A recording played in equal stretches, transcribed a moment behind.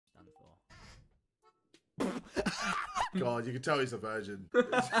God, you can tell he's a virgin.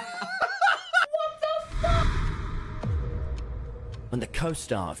 When the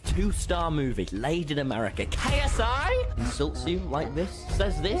co-star of two-star movie Laid in America, KSI, insults you like this,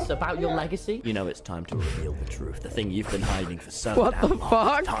 says this about your legacy, you know it's time to reveal the truth. The thing you've been hiding for so what damn the long.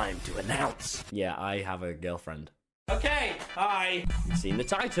 fuck? Time to announce. Yeah, I have a girlfriend. Okay, hi. You've seen the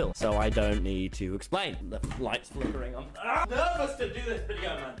title, so I don't need to explain. The lights flickering on. I'm nervous to do this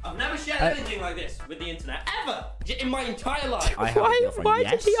video, man. I've never shared anything like this with the internet, ever, in my entire life. I have a girlfriend. Why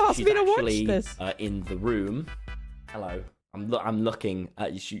did he ask me to watch this? In the room. Hello. I'm looking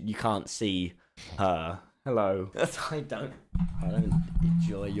at you. You can't see her. Hello. I don't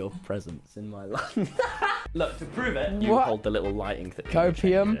enjoy your presence in my life. Look, to prove it, you hold the little lighting thing.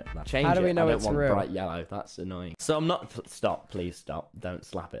 Copium? Change How do we know I it's don't want real? bright yellow. That's annoying. So I'm not. Stop, please stop. Don't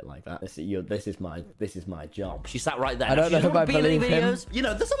slap it like that. This is my job. She sat right there. I don't know if I believe him. You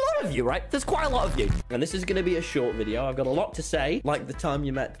know, there's a lot of you, right? There's quite a lot of you. And this is going to be a short video. I've got a lot to say. Like the time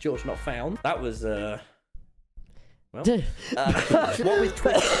you met George Not Found. That was well, what with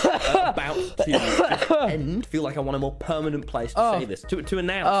Twitch about to end, feel like I want a more permanent place to say this, to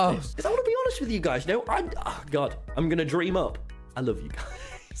announce this. Because I want to be honest with you guys, you know, God, I'm going to dream up. I love you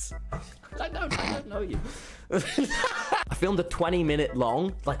guys. I don't know you. I filmed a 20-minute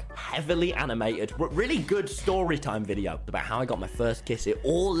long, like heavily animated, really good story time video about how I got my first kiss. It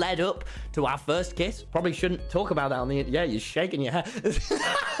all led up to our first kiss. Probably shouldn't talk about that on the internet. Yeah, you're shaking your head. This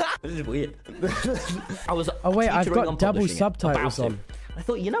is weird. I was. Oh wait, I've got double subtitles on. I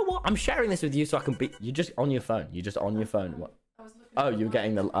thought, you know what? I'm sharing this with you so I can be. You're just on your phone. You're just on your phone. What? Oh, you're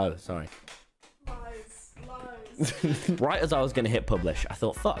getting the. Oh, sorry. Right as I was going to hit publish, I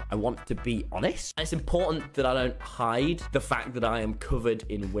thought, fuck, I want to be honest. It's important that I don't hide the fact that I am covered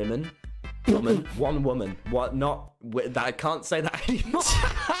in women. One woman. What? Not. I can't say that anymore.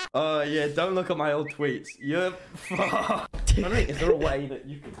 Oh, yeah, don't look at my old tweets. You're. Fuck. Is there a way that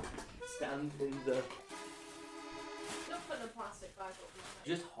you can stand in the. Don't put the plastic bag up.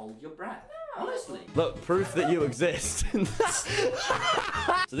 Just hold your breath. Honestly. Look, proof that you exist.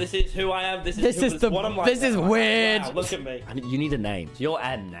 So this is who I am. This is what I'm like. This is weird. Wow, look at me. You need a name. So you're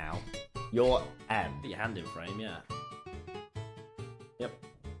M now. You're M. Put your hand in frame, yeah. Yep.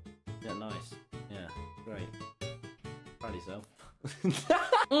 Yeah, nice. Yeah, great. Proud of yourself.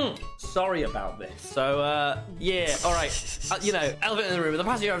 Sorry about this. So, yeah, all right. You know, elephant in the room. In the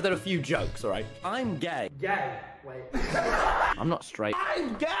past year, I've done a few jokes, all right? I'm gay. Gay. Wait. I'm not straight.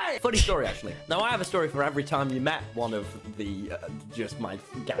 I'm gay. Funny story, actually. Now, I have a story for every time you met one of the, just my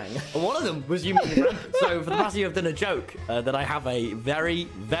gang. And one of them was you meeting random. So, for the past year, I've done a joke that I have a very,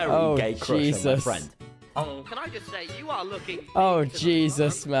 very gay crush on my friend. Can I just say, you are looking... Oh,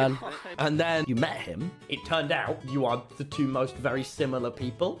 Jesus, man. And then you met him. It turned out you are the two most very similar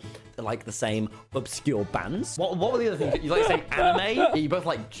people. They're like the same obscure bands. What were the other things? You like the same anime? You both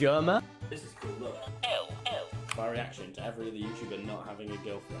like Germa? This is cool, look. My reaction to every other YouTuber not having a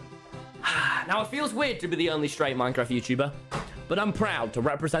girlfriend. Now, it feels weird to be the only straight Minecraft YouTuber, but I'm proud to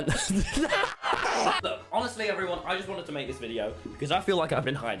represent... Look, honestly, everyone, I just wanted to make this video because I feel like I've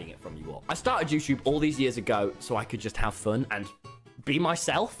been hiding it from you all. I started YouTube all these years ago so I could just have fun and be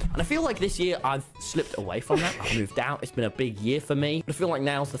myself. And I feel like this year I've slipped away from that. I've moved out. It's been a big year for me. But I feel like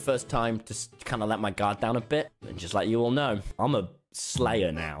now's the first time to kind of let my guard down a bit and just let you all know I'm a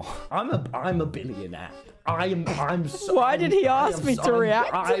slayer now. I'm a billionaire. I'm so... Why did he ask me to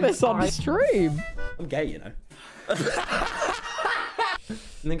react to this on stream? I'm gay, you know. I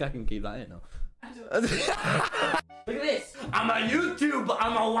think I can keep that in. Look at this. I'm a YouTuber.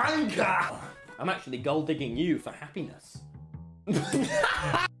 I'm a wanker. I'm actually gold digging you for happiness.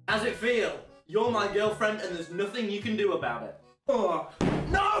 How's it feel? You're my girlfriend and there's nothing you can do about it. Oh,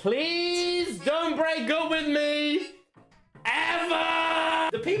 no! Please don't break up with me. Ever!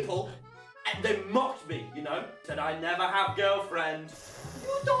 The people, they mocked me, you know? Said I never have girlfriend.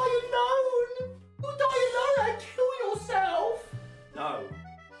 You die alone. You die alone and kill yourself. No,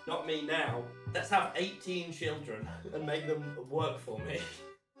 not me now. Let's have 18 children and make them work for me.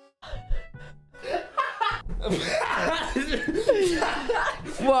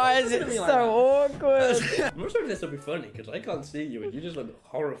 Why is it so awkward? I'm not sure if this will be funny because I can't see you and you just look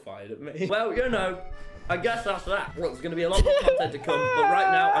horrified at me. Well, you know, I guess that's that. Well, there's going to be a lot more content to come, but right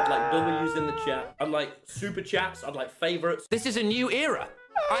now I'd like W's in the chat. I'd like super chats. I'd like favorites. This is a new era.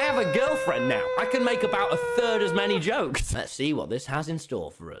 I have a girlfriend now. I can make about 1/3 as many jokes. Let's see what this has in store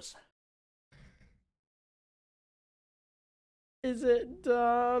for us. Is it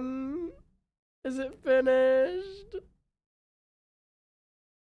done? Is it finished?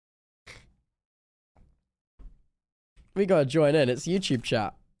 We gotta join in. It's YouTube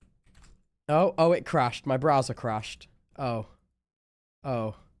chat. Oh, it crashed. My browser crashed. Oh,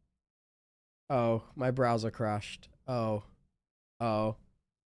 my browser crashed. Oh.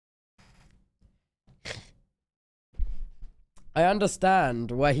 I understand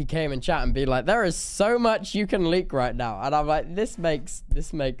where he came in chat and be like, there is so much you can leak right now. And I'm like, this makes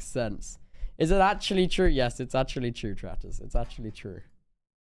sense. Is it actually true? Yes, it's actually true, Tratters. It's actually true.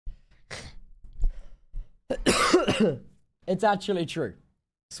 It's actually true.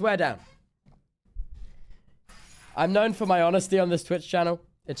 Swear down. I'm known for my honesty on this Twitch channel.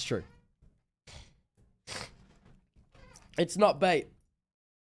 It's true. It's not bait.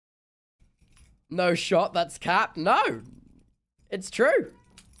 No shot, that's cap. No. It's true.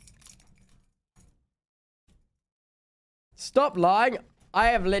 Stop lying. I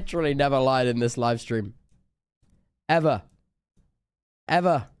have literally never lied in this live stream. Ever.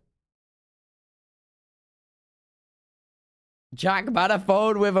 Ever. Jack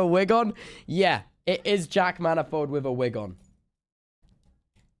Manifold with a wig on? Yeah, it is Jack Manifold with a wig on.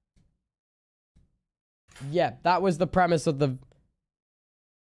 Yeah, that was the premise of the...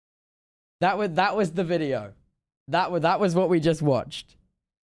 That was the video. That was what we just watched.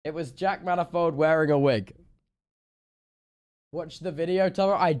 It was Jack Manifold wearing a wig. Watch the video,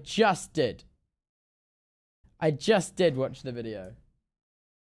 Tubbo? I just did. I just did watch the video.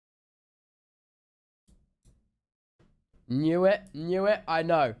 Knew it, I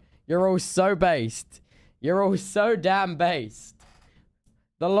know. You're all so based. You're all so damn based.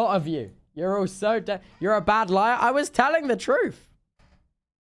 The lot of you. You're all so you're a bad liar. I was telling the truth.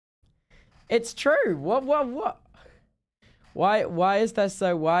 It's true. What? Why is there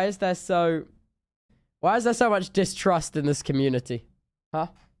so much distrust in this community? Huh?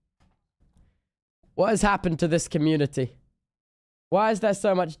 What has happened to this community? Why is there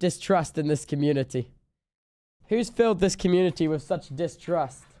so much distrust in this community? Who's filled this community with such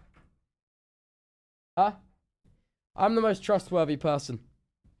distrust? Huh? I'm the most trustworthy person.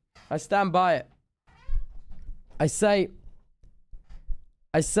 I stand by it. I say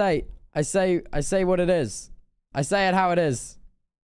what it is. I say it how it is.